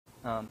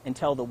and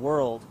tell the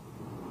world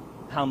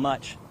how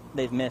much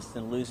they've missed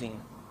in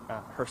losing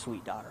her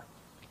sweet daughter.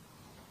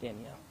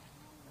 Danielle,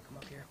 come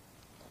up here.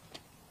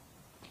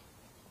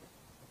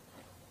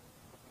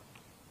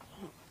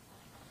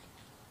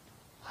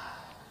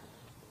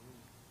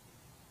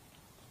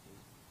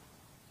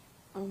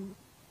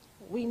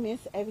 We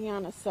miss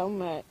Aviana so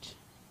much,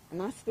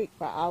 and I speak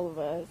for all of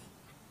us.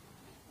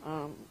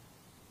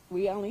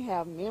 We only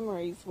have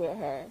memories with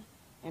her,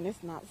 and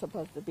it's not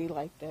supposed to be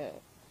like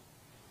that.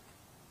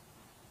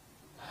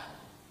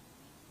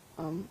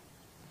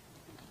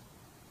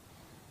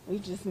 We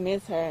just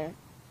miss her,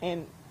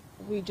 and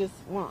we just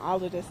want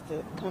all of this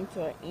to come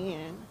to an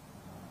end.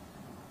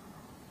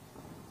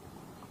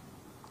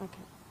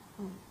 Okay.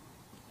 Thank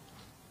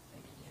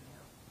you,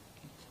 Danielle.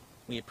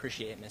 We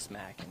appreciate Miss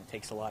Mack, and it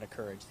takes a lot of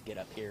courage to get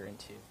up here and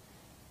to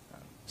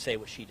say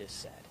what she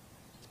just said.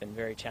 It's been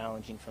very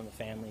challenging from the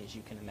family, as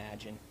you can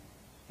imagine,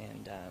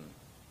 and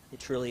it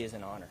truly is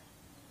an honor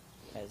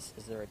as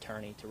their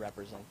attorney to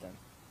represent them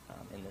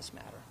in this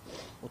matter.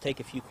 We'll take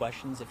a few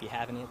questions if you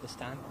have any at this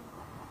time.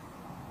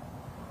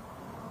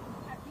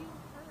 Have you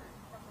heard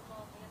from the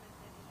mall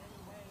management in any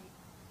way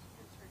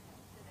since her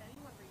death? Did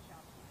anyone reach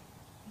out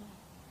to you?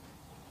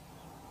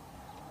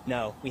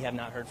 No, we have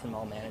not heard from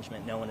mall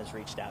management. No one has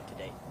reached out to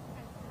date.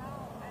 And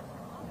how, as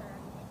her mother,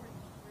 you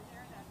were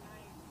there that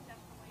night,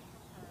 stepped away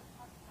from her,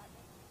 how did that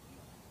make you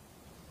feel?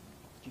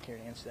 Would you care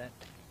to answer that,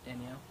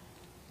 Danielle?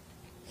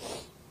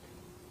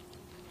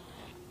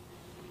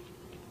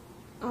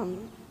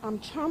 I'm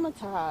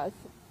traumatized.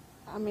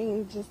 I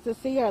mean, just to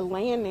see her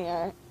laying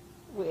there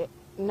with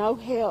no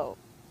help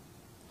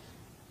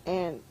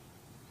and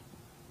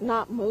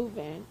not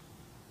moving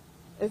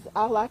is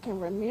all I can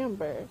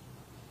remember.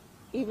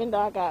 Even though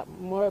I got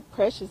more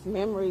precious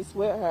memories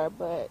with her,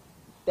 but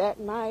that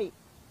night,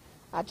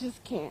 I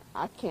just can't.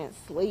 I can't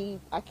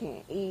sleep. I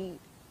can't eat.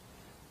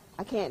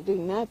 I can't do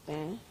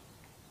nothing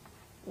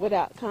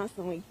without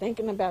constantly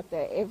thinking about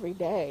that every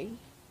day.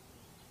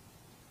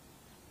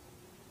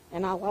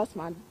 And I lost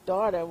my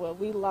daughter. Well,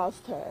 we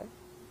lost her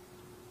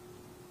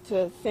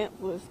to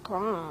senseless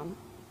crime.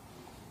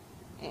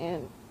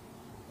 And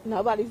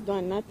nobody's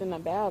doing nothing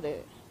about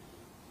it.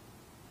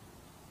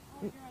 How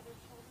are your other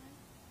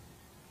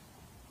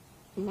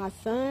children? My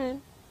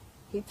son,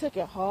 he took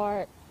it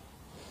hard.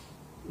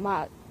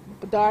 My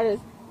daughters,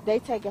 they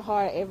take it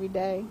hard every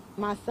day.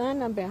 My son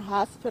done been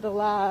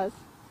hospitalized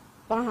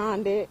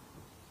behind it.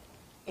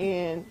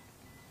 And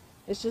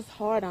it's just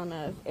hard on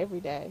us every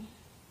day.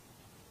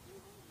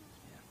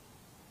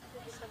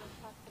 Your son was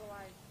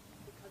hospitalized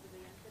because of the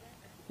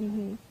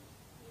incident?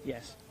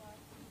 Yes.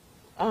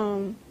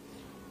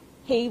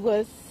 He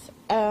was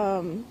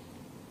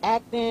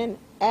acting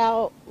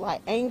out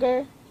like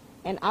anger,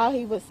 and all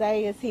he would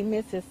say is he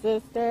missed his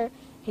sister.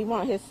 He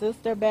want his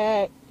sister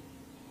back,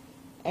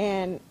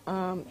 and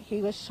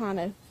he was trying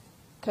to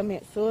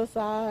commit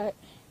suicide,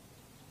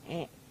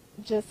 and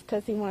just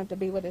because he wanted to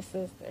be with his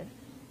sister.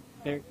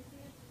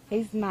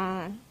 He's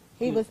 9.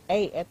 He was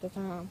 8 at the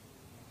time.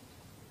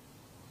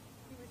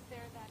 He was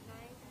there that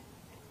night,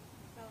 and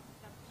the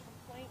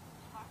complaint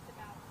talked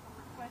about a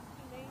request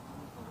he made to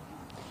the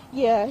police?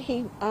 Yeah,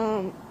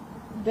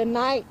 the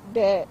night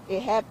that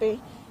it happened,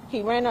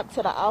 he ran up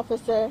to the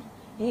officer,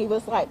 and he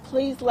was like,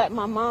 please let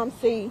my mom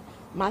see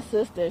my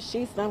sister.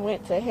 She's done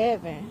went to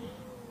heaven.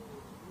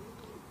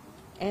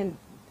 And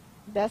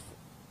that's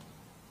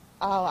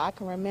all I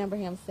can remember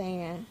him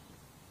saying.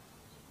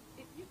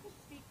 If you could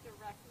speak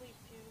directly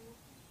to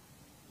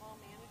mall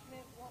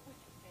management, what would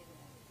you say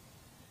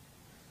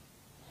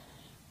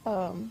to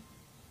them?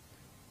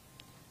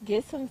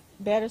 Get some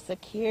better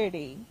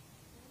security.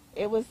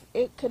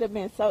 It could have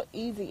been so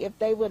easy if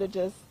they would have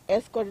just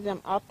escorted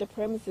them off the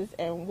premises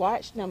and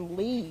watched them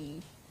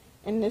leave,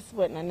 and this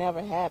wouldn't have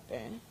never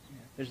happened. Yeah.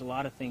 There's a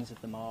lot of things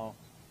that the mall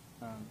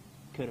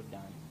could have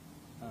done,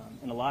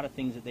 and a lot of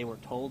things that they were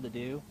told to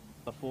do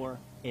before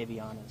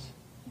Aviana's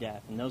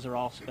death, and those are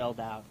all spelled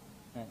out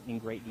in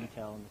great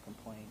detail in the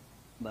complaint.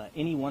 But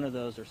any one of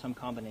those or some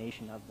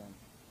combination of them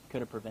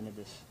could have prevented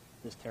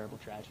this terrible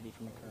tragedy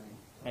from occurring.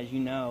 As you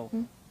know,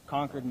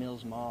 Concord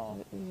Mills Mall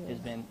has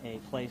been a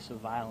place of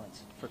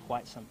violence for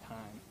quite some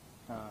time.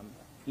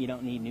 You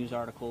don't need news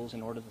articles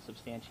in order to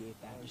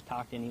substantiate that. Just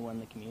talk to anyone in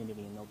the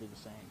community and they'll do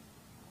the same.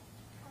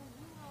 Are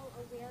you all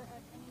aware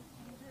of any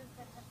changes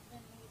that have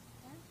been made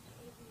since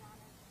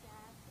Aviana's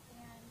death?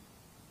 And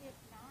if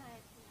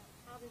not,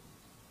 how does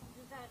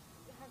that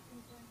have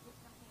concerns with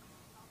something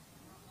else?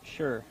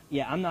 Sure.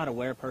 Yeah, I'm not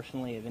aware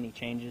personally of any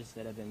changes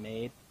that have been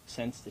made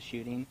since the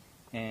shooting.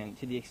 And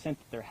to the extent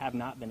that there have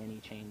not been any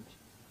change,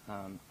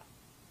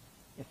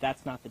 if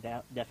that's not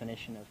the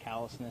definition of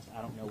callousness,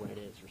 I don't know what it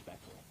is,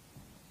 respectfully.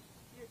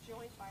 You're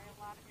joined by a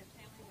lot of your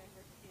family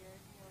members here.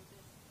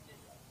 This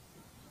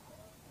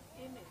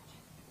image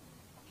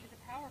is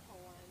a powerful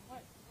one.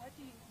 What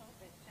do you hope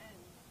it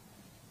sends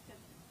to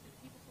the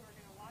people who are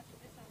going to watch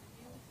this on the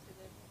news, to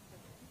the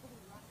people who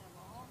run them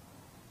all?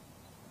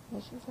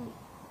 What'd she say?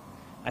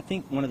 I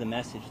think one of the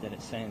message that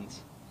it sends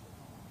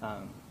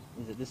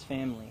is that this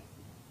family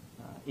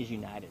is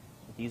united.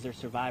 These are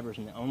survivors,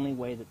 and the only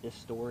way that this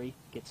story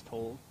gets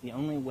told, the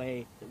only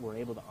way that we're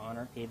able to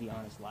honor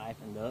Aviana's life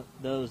and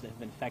those that have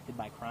been affected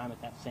by crime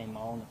at that same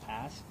mall in the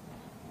past,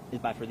 is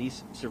for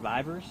these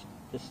survivors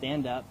to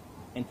stand up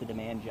and to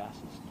demand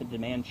justice, to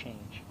demand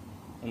change.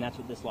 And that's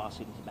what this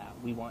lawsuit is about.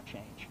 We want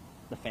change.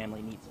 The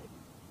family needs it.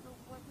 So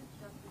what does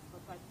justice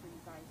look like for you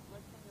guys?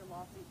 What's in your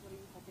lawsuit? What are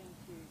you hoping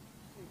to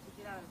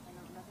get out of it? I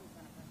know nothing's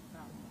going to come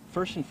about.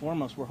 First and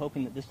foremost, we're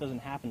hoping that this doesn't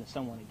happen to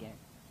someone again.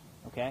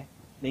 Okay?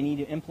 They need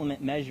to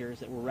implement measures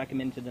that were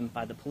recommended to them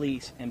by the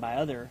police and by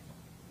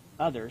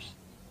others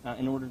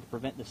in order to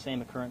prevent the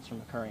same occurrence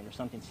from occurring or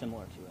something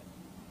similar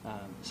to it.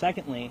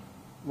 Secondly,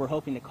 we're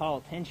hoping to call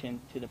attention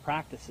to the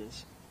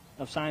practices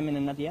of Simon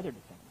and of the other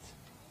defendants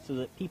so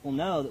that people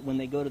know that when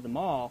they go to the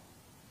mall,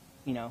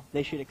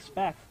 they should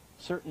expect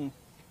certain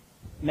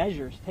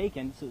measures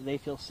taken so that they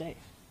feel safe.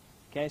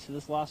 Okay, so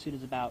this lawsuit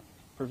is about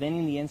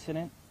preventing the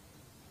incident,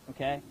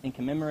 okay, and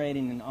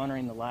commemorating and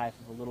honoring the life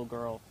of a little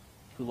girl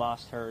who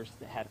lost hers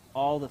that had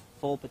all the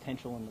full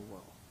potential in the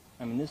world.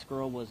 I mean, this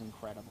girl was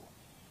incredible.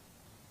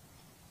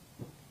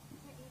 To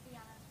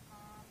Aviana's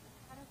mom,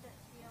 how does it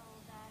feel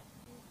that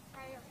these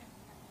prior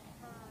incidents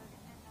occurred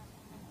and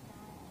nothing was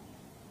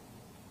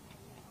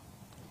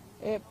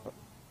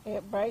done?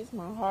 It breaks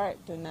my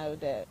heart to know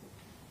that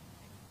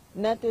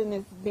nothing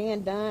is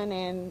being done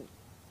and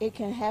it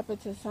can happen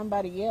to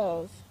somebody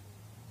else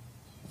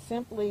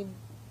simply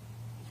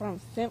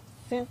from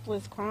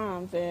senseless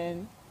crimes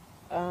and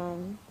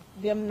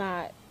them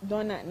not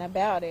doing nothing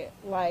about it.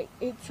 Like,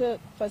 it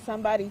took for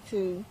somebody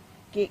to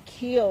get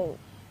killed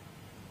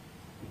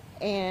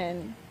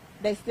and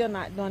they still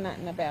not doing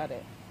nothing about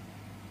it.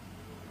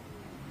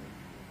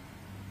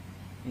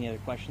 Any other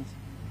questions?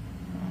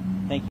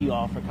 Thank you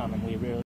all for coming. We really